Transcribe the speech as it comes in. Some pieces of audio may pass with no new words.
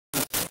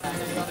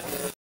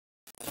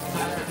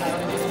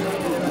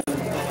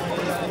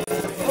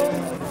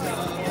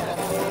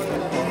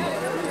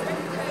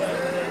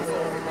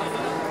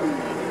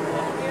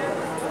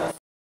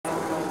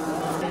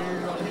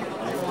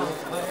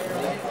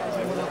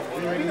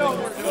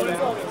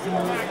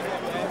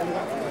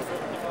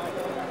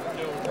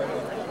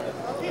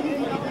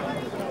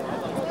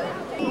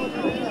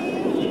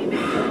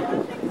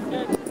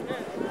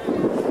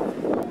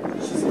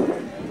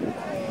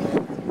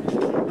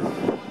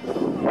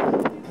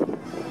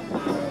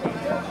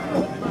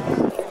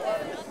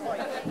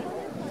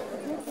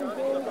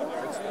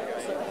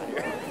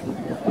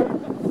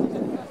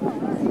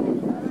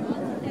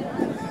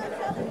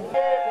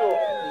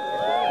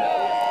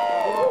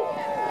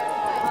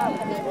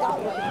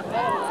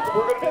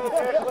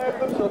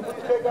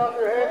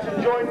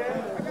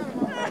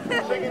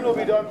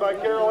By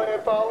Carol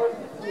Ann Fowler.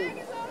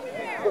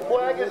 The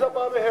flag is up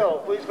on the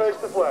hill. Please face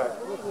the flag.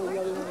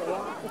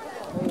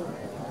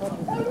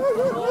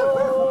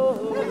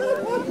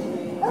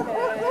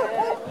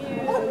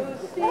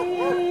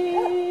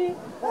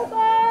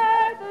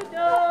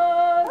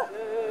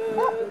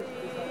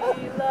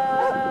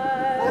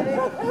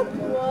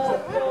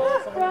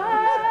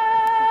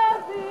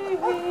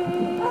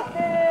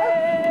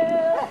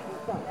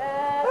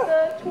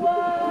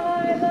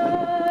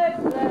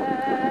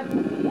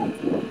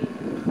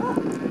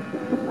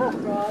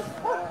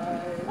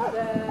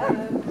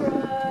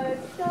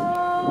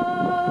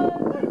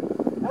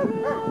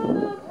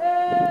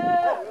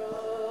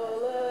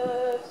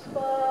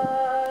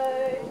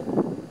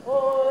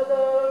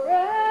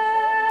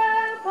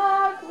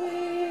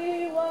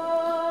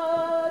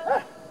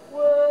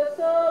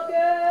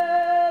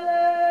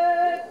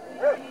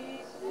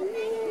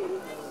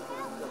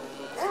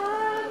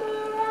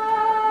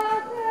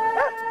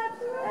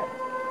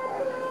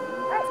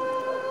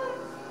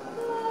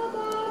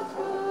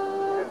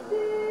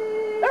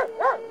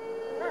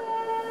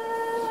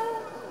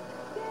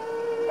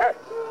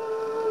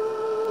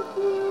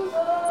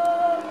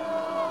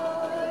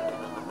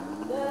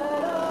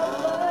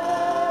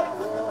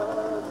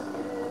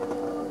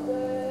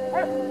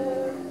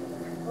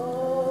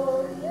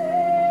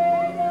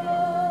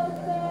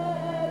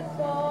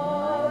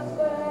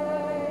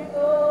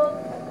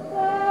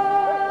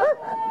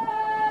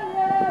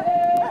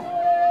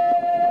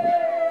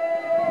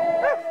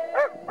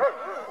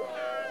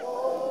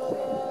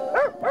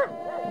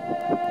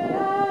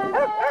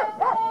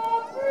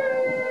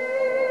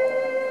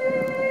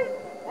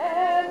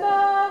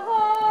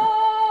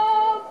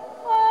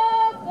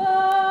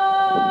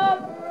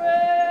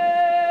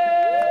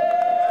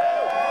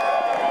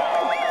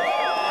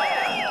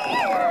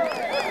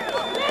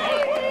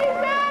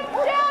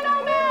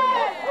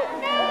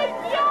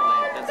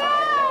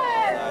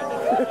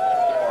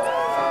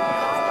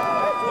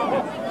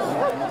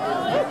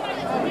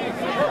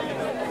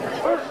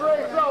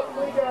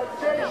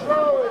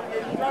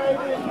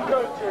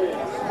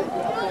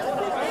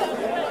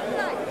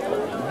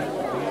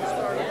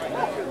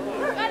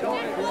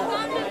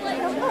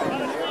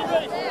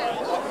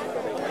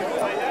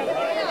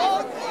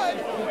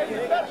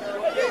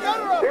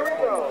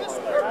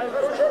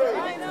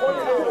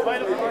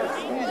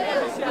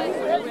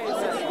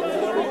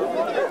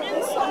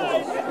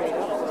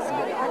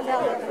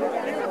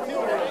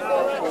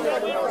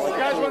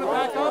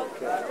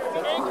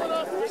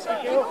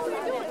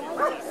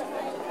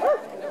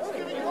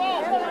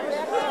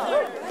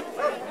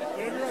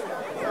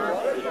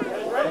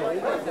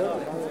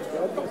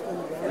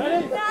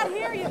 Not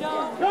here, you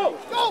don't. Go!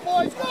 Go,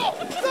 boys! Go!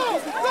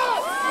 Go! Go!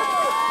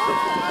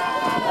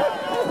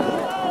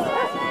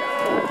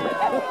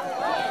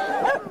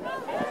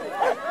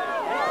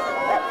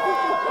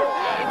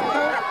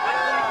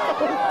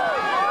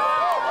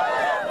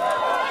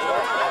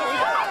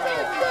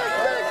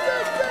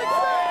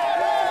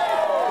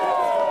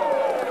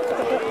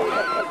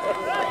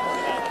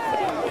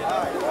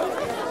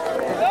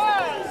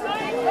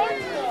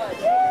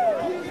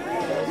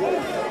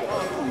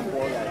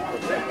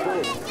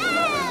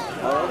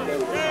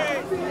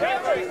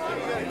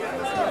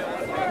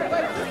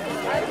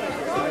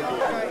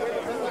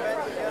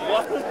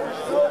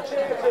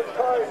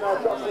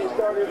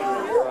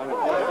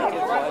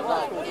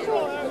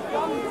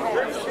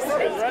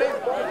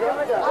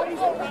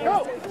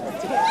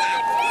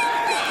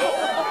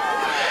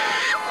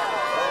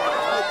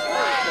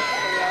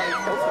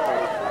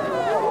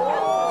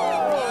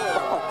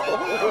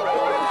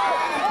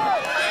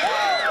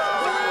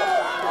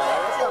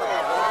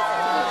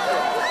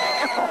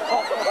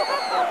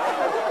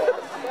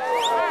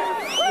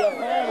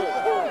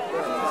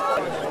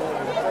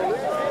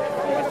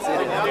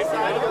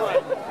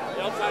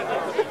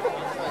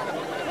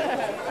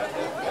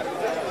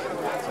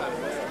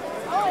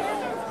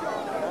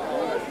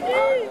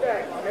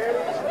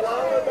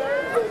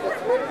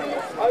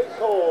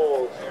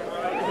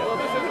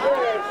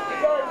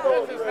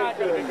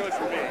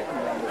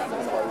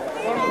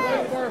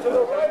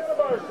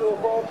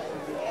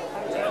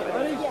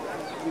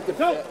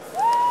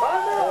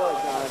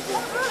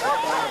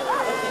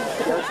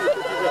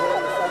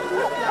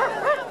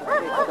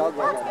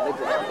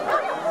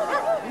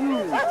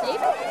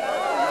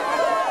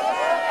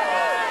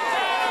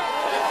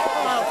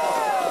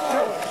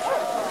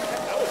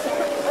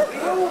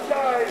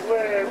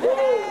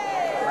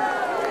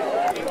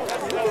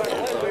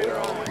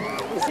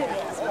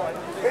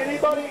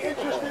 Anybody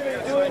interested in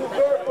doing the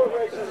barefoot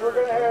races, we're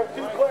going to have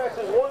two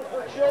classes, one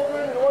for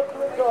children and one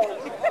for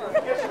adults.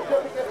 Your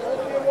certificates will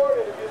be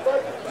awarded. If you'd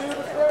like to do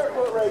the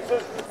barefoot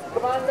races,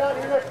 come on down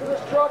here next to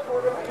this truck.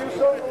 We're going to do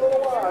so in a little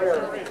while here.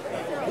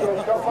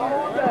 So come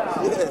on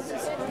down.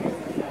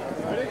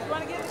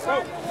 Want to get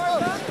started for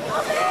work?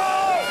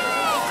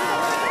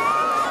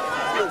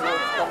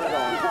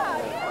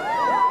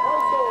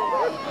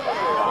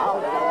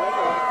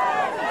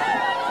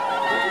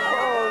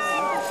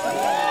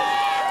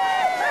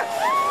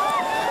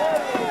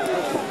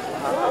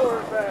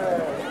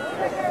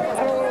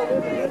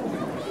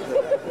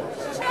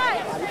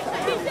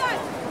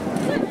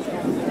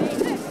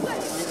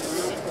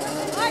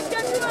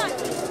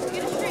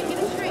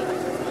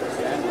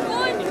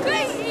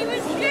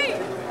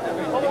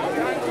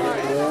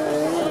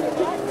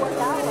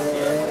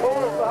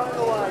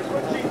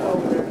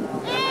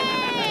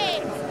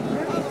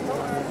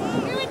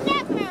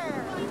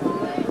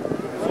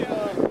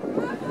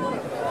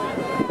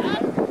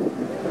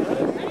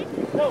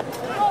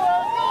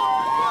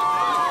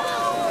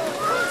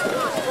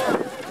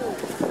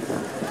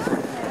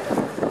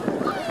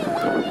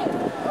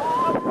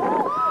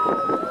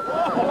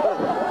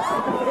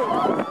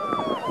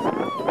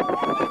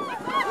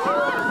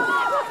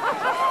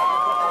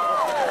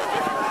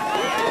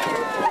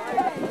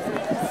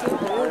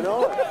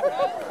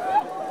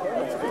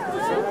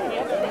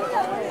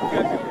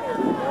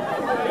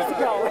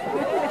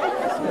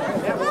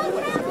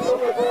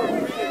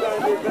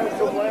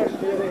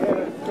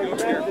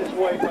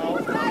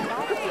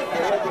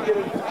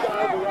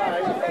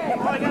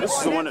 This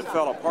is the one that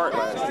fell apart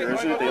last year,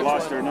 isn't it? They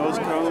lost their nose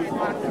cone.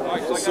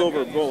 It's a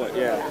silver bullet,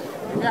 yeah.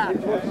 Yeah.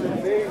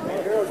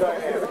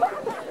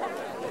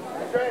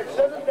 Okay,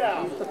 set them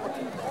down. You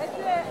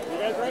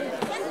guys ready?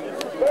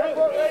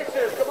 Barefoot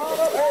racers, come on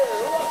up here.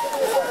 Who wants to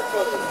be a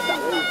barefoot?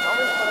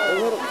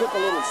 Took a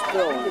little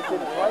spill.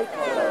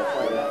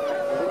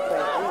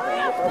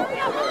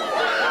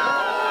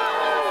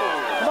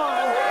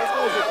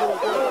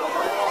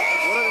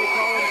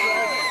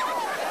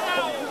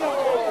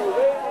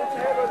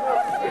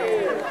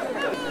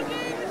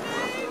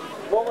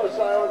 Moment of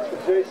silence for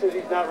Jason.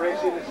 He's not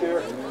racing this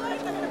year.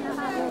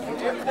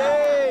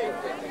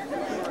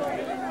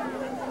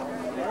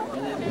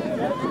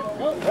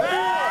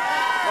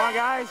 Come on,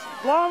 guys.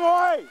 Long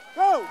way.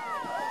 Go.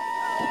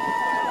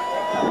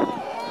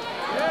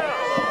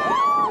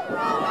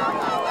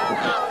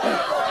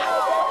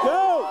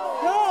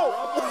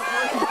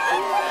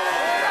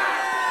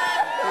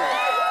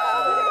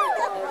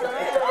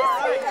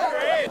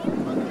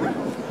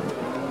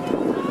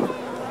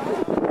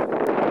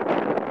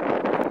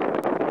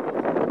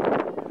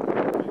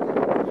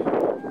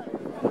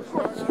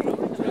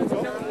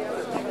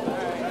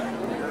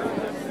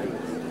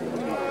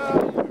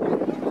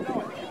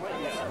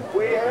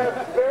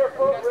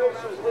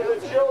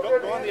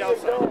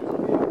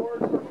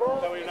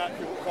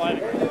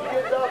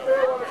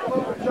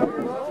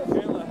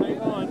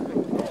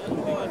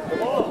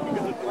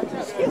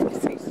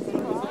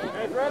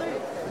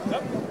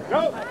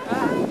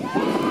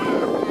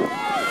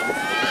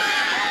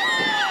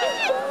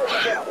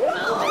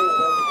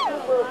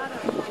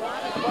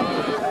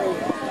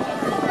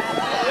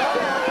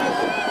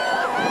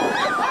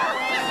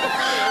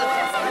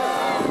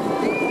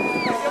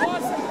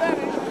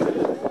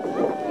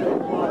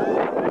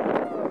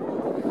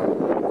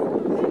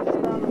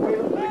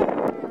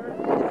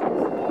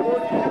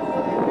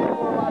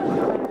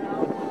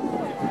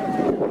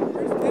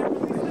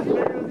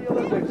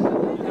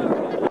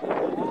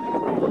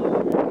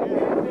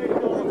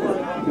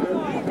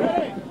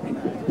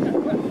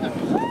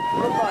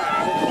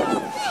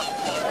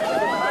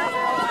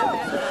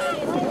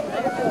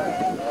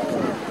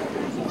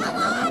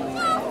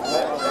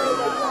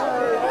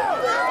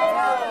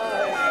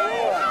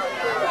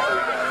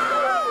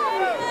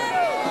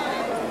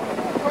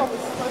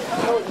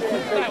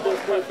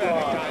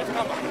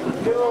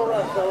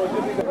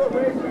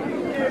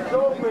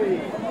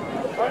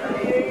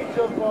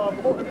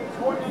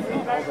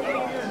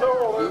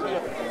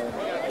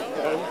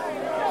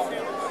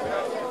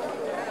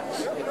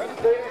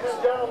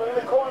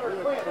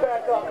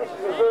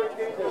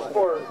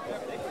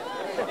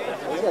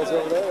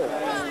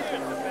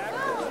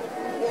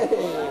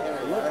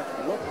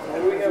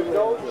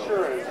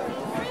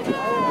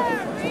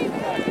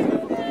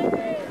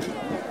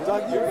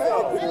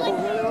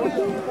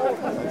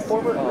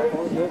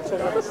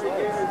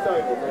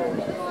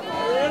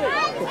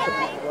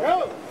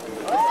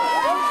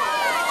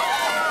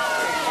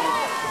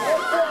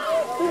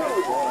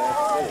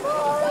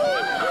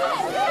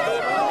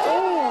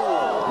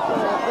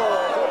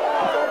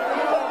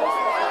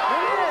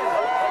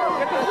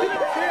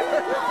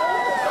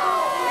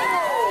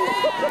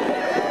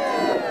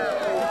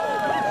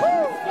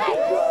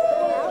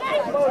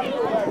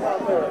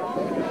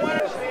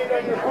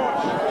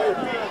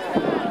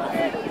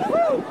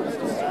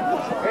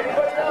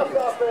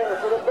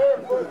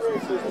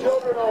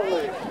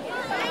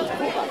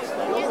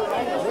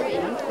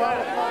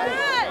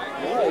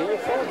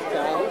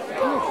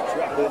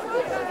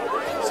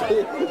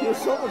 You're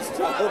so much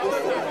childish.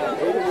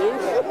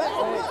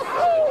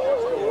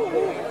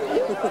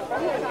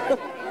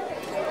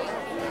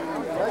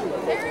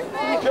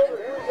 Children,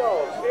 here we go.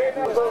 Stand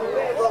up,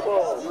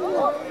 unbelievable.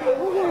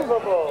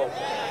 Unbelievable.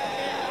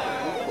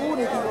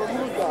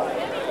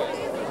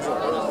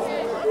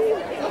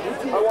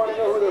 I want to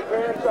know who their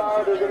parents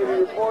are. They're going to be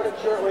reported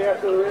shortly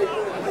after the races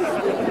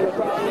to the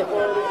property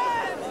authority.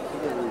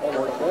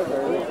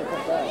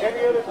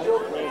 Any other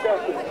children be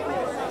tested?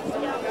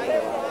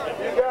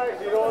 You guys,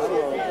 you don't want to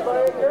get beat by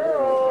a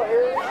girl.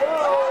 Here we go.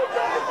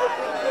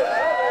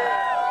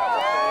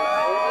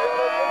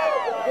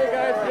 Okay,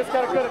 guys, just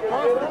got to cut it.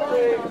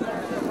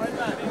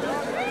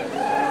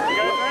 You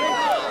guys ready?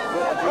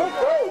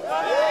 Go!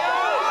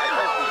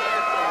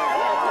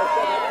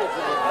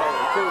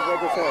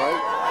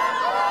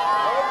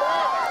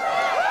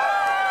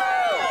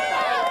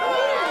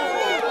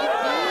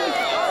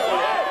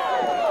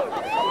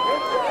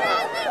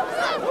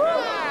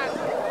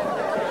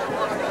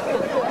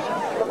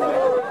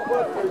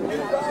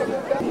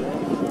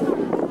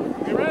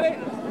 You ready?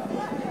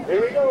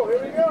 Here we go,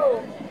 here we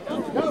go.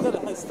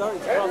 I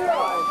started Here we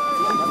go.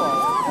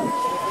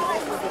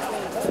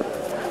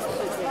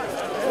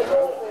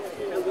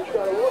 Just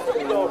got a look at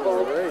the ball,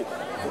 folks.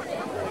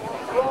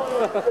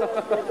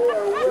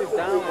 She's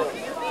down.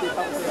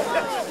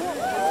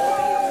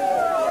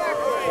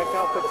 Check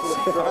out the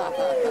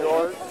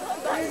George.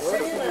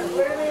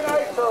 Standing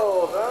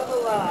ISOs on the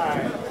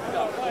line.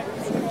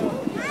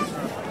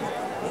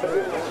 I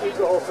didn't see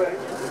the whole thing.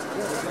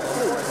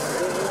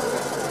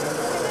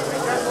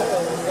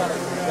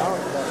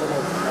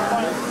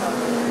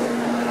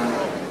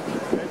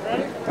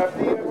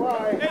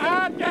 FDNY.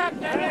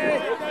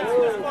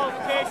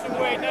 Disqualification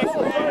way. Nice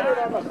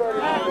On the 30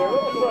 line there,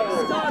 little flutter.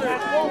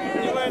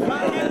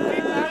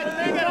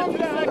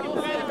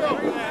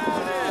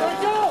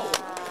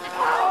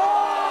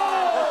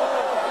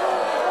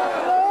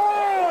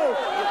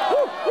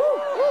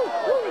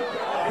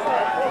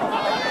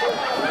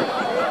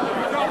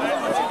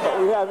 What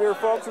we have here,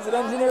 folks, is an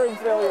engineering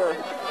failure.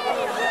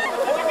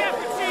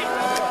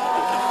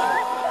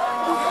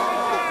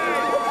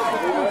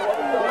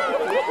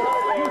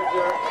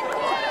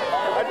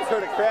 I just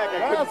heard a crack.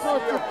 That's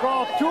what you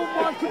call too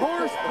much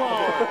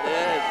horsepower.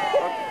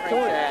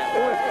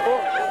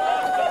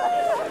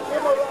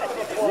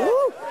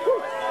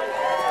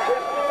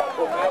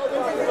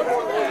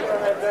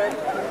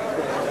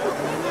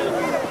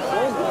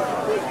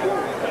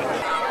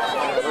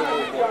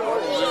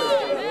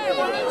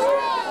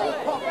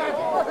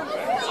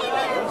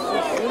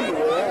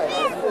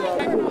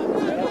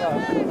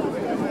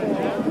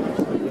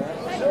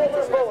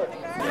 Silver bullet.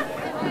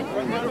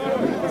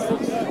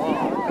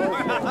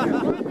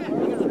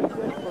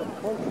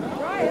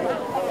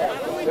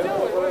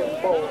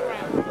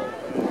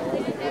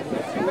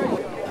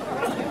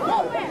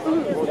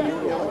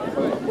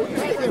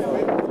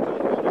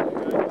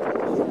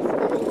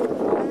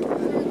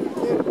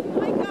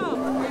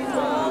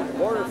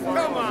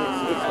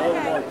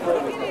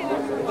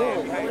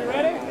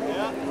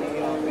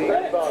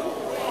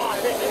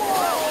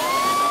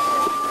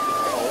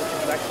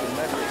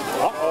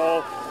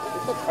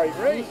 Are you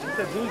ready? She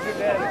said, who's your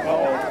daddy?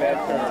 Oh, bad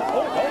turn.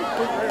 Oh,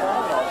 quick right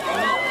around.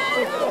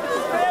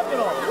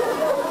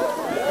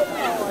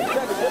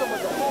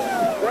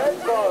 Red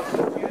ball.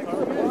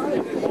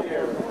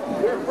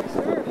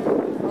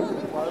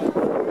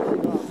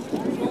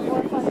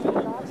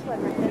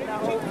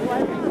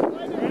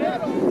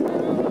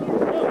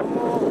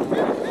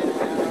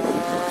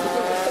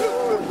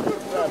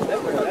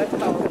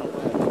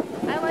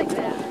 I like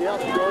that. Yeah,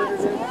 George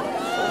is in.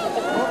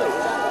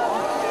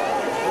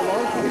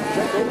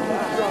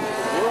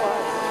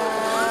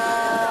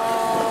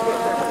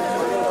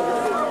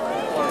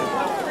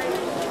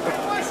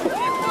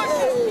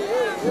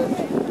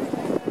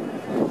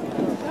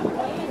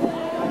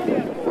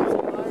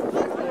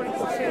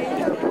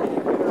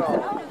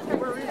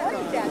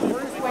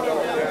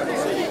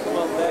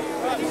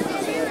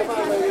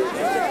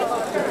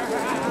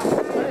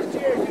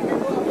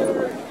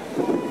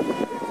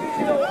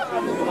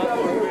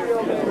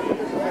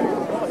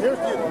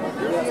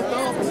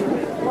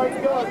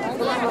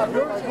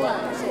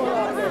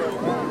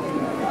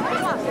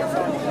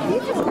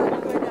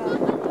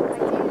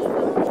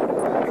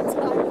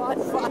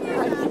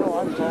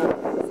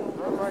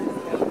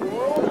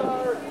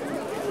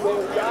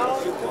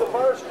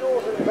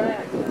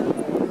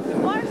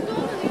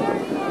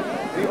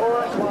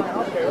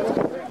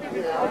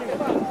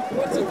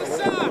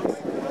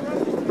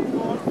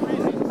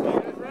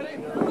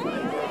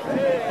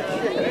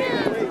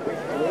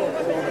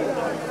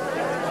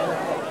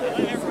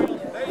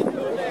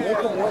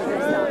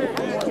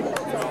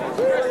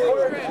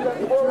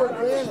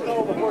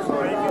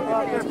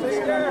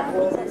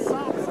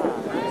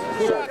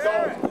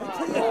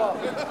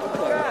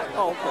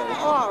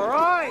 All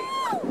right.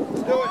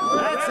 Let's do it.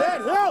 That's it.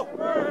 Go.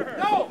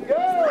 Go.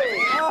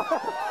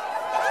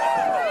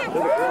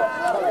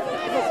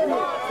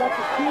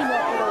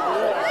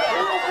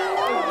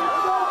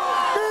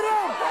 Beat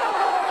him!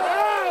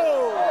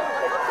 Oh!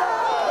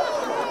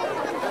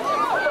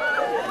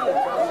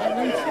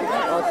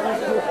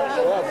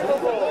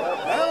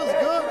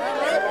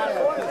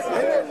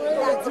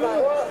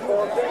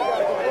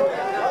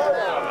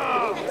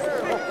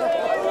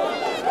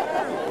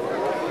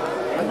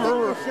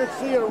 should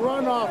see a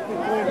runoff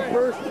between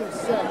first and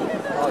second.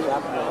 Oh,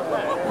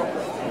 definitely.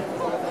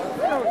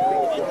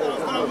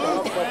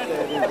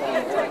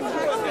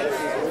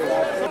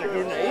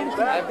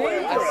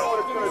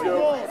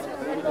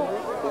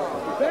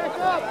 Back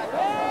up!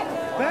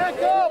 Back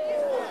up!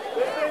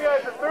 This thing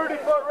has a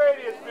 30-foot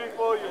radius,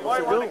 people. You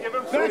might want to give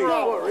him some room.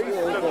 It's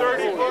a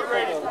 30-foot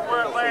radius from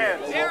where it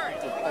lands.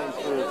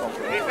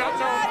 He's not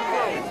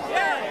throwing.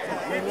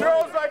 He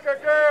throws like a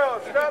girl.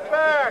 Step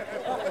back.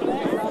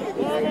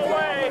 Long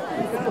away.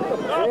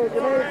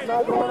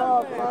 Not going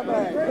off, my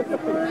man.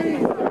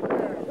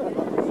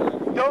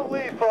 Don't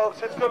leave,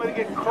 folks. It's going to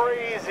get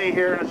crazy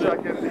here in a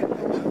second.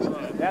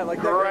 Yeah, like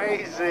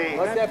Crazy.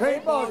 Like that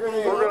paintball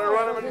grenade. We're going to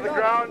run them into the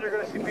ground. You're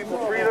going to see people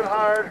breathing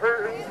hard,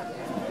 hurting.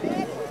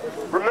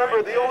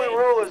 Remember, the only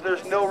rule is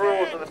there's no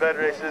rules in the bed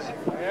races.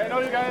 I know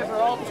you guys are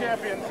all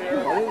champions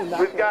here.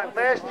 We've got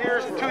last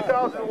year's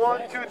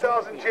 2001,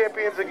 2000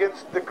 champions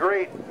against the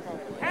great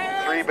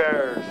Three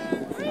Bears.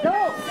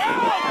 Go!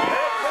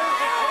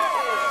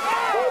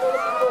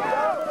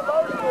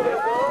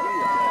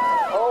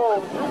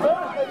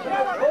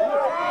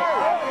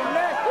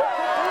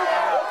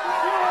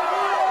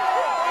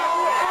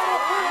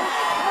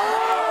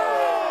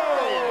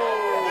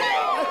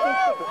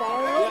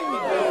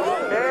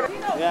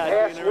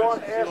 S1,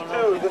 S2,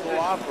 this is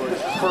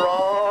for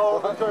all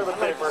the toilet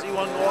paper. See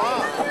one go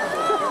off.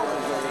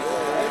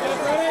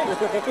 And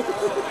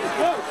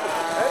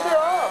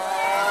they're off.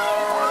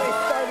 He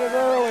started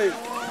early.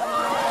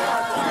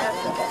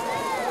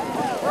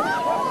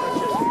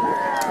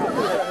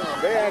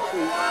 They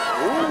actually.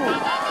 Ooh.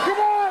 Come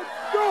on!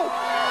 Go!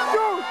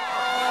 Go!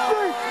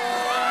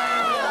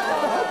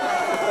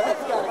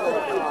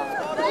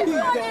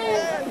 He's going.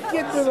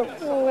 Get to the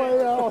full way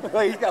out.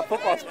 He's got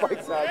football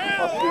spikes on.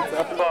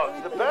 Bugs.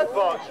 The bed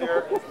bugs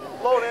here,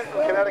 flown in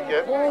from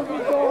Connecticut,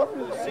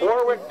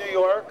 Warwick, New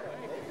York,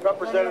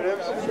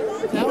 representatives.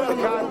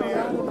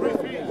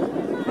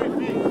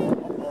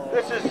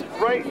 This is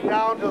right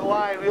down to the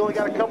line. We only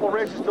got a couple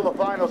races to the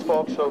finals,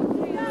 folks, so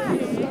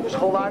just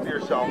hold on to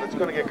yourself. It's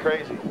going to get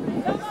crazy. And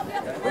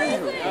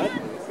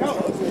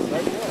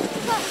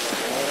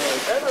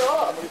they're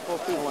off.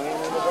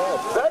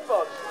 Bed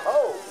bugs.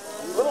 Oh,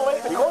 a little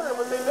late in the corner,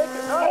 but they make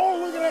it nice. Oh,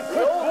 look at that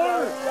quick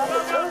corner.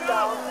 Turn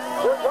down.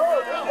 They're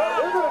going.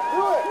 They're going to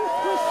do it.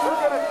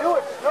 They're going to do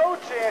it. Snow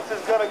Chance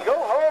is going to go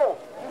home.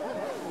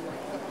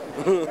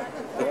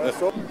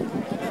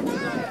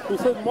 Who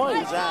said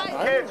Mike?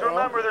 Kids,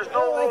 remember, there's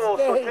no rules,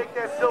 so take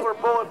that silver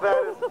bullet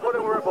bed and put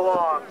it where it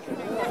belongs.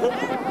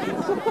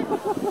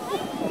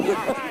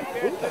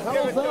 What the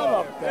hell is that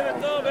up there?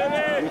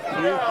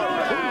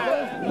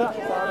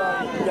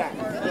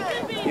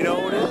 You know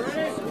what it is?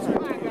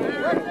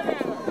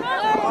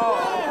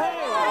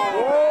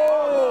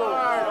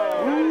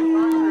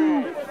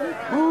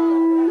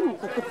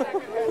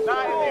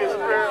 Not in the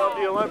spirit of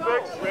the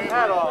Olympics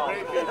at all.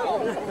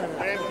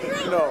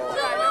 No.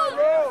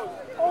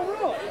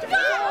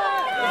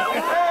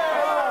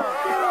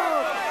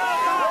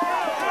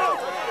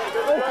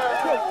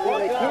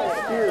 They can't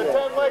steer The that.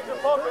 10 legs are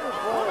pumping.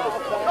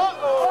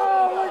 Uh-oh!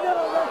 Look at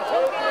him.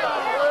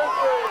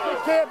 You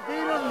can't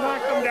beat him,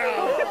 knock him down.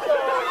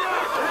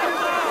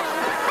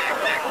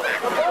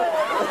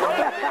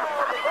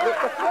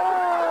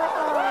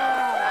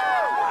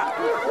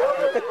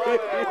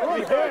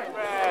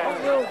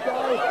 Little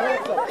guy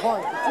takes a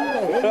punch.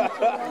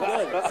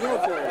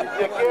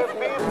 You can't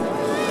beat him.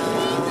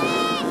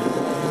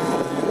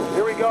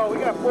 Here we go. We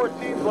got 4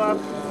 teams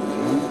left.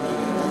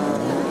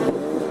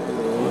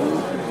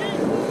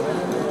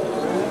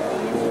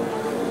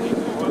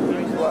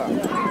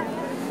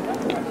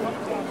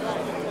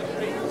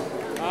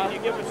 You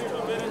give us 2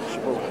 minutes.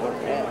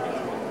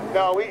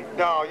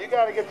 No, you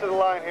got to get to the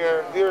line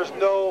here. There's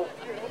no,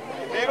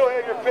 if you don't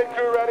have your pit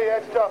crew ready,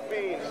 that's tough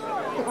beans.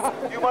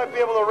 You might be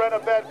able to rent a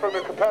bed from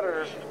your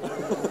competitors.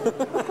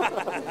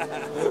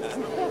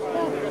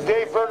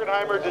 Dave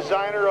Bergenheimer,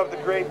 designer of the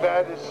great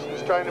bed,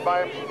 is trying to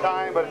buy him some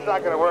time, but it's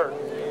not going to work.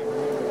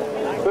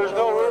 There's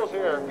no rules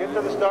here. Get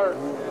to the start.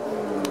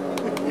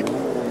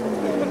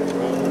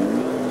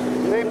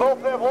 They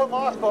both have 1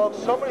 loss, folks.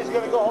 Somebody's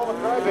going to go home and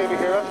cry, baby,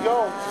 here. Let's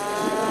go.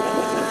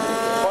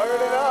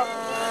 Fired it up.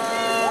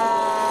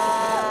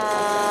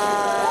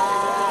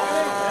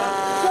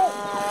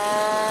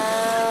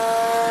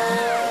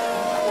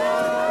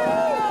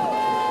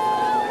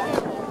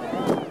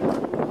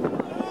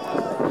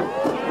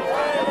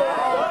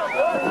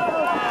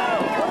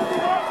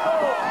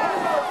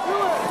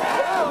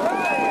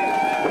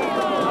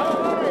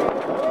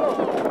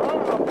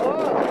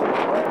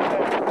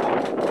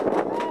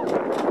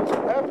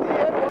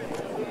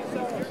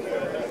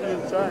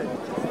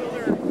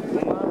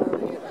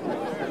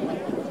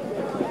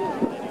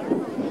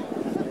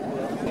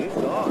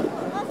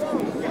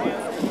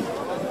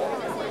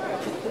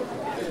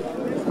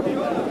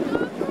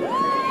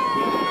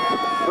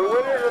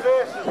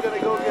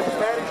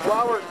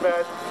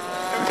 Bed,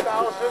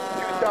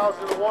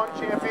 2001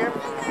 champion.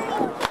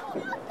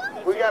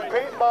 We got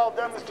paintball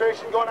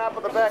demonstration going on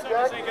for the back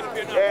deck,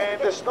 and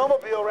the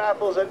snowmobile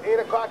raffles at 8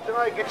 o'clock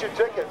tonight. Get your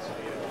tickets.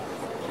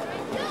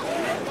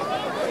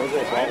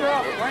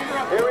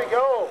 Here we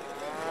go.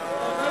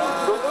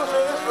 The loser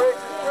of this race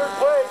is third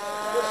place.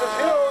 This is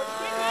huge.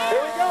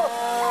 Here we go.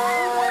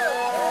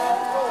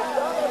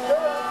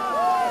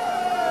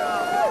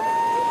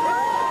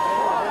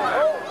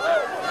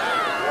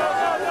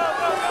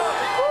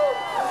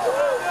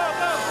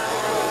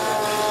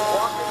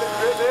 Walking the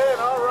grid in.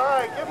 All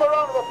right. Give him a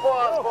round of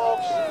applause,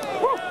 folks.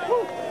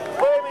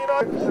 Blaming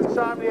us,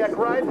 Insomniac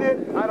riding it.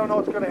 I don't know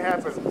what's going to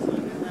happen.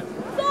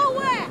 So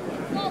wet.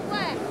 So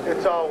wet.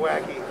 It's all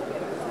wacky.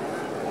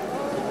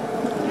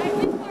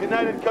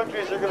 United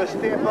Countries are going to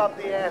stamp up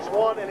the ass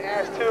 1 and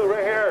ass 2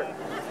 right here.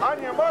 On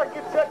your mark,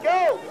 get set,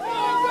 go!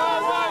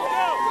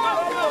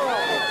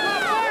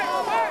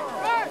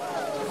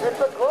 It's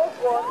a close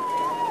one.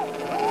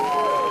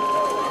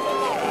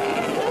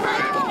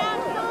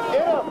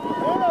 Get him!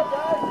 Get him,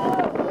 guys!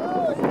 Go!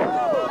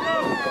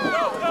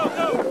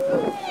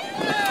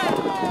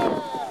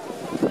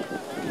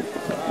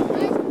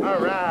 All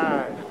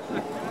right.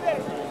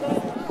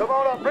 Come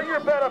on up. Bring your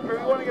bed up here.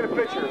 We want to get a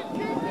picture.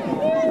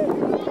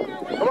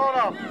 Come on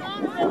up.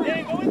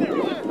 Yeah, go in there.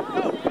 Go.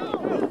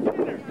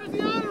 Where's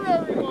the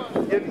honorary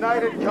one?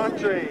 United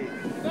Country.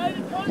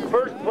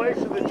 First place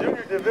in the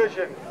junior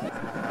division.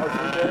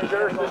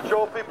 There's this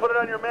trophy. Put it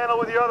on your mantle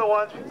with the other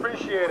ones. We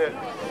appreciate it.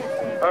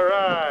 All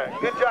right.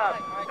 Good job.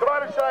 Come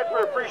on inside for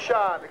a free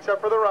shot, except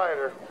for the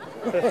rider.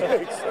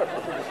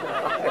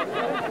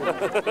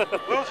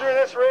 Loser in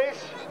this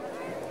race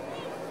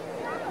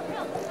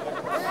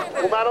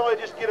will not only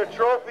just get a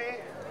trophy,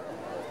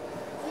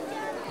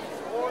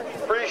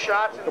 free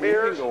shots and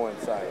beers, go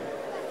inside.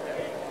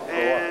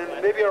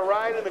 and maybe a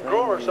ride in the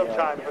groomer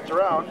sometime if it's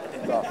around.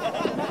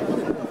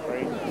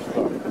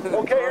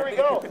 Okay, here we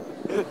go.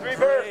 3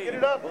 bears, get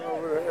it up.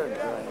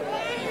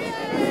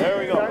 There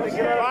we go. Time to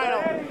get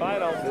out of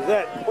Final. Is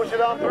it? push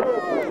it on through.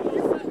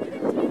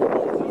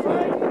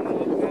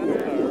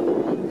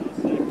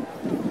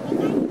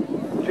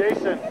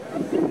 Jason,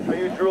 are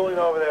you drooling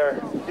over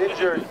there?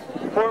 Injured.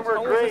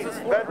 Former great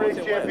bed race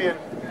champion.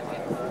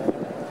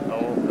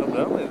 Oh,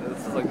 evidently.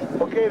 This is like.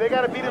 Okay, they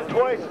got to beat him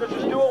twice. Let's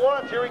just do it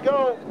once. Here we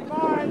go.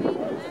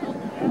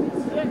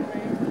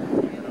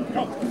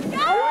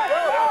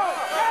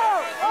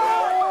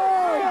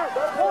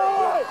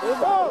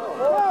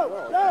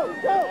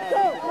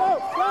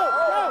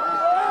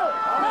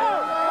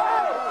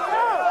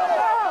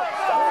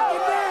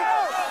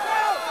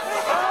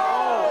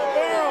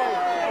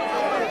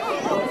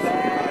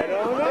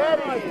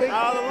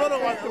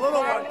 The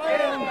little one.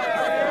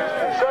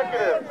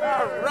 Consecutive.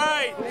 All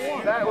right.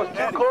 That was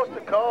too close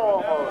to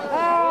call almost.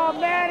 Oh,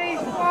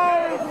 Maddie's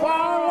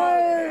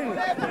falling.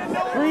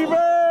 3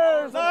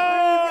 bears.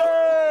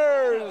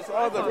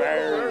 Oh, the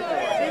bears.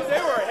 They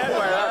were ahead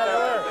by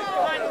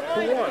that.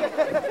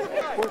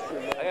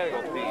 2-1. I gotta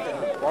go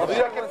pee.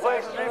 Second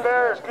place, 3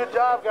 bears. Good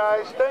job,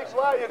 guys. Thanks a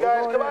lot, you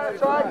guys. Come on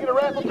inside, get a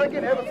raffle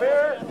ticket, have a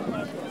beer,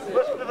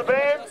 listen to the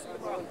band.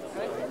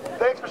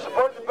 Thanks for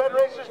supporting the bed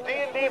racers.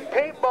 D&D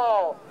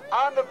paintball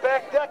on the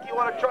back deck. You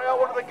want to try out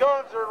one of the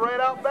guns? They're right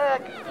out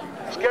back.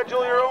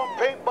 Schedule your own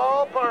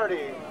paintball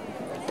party.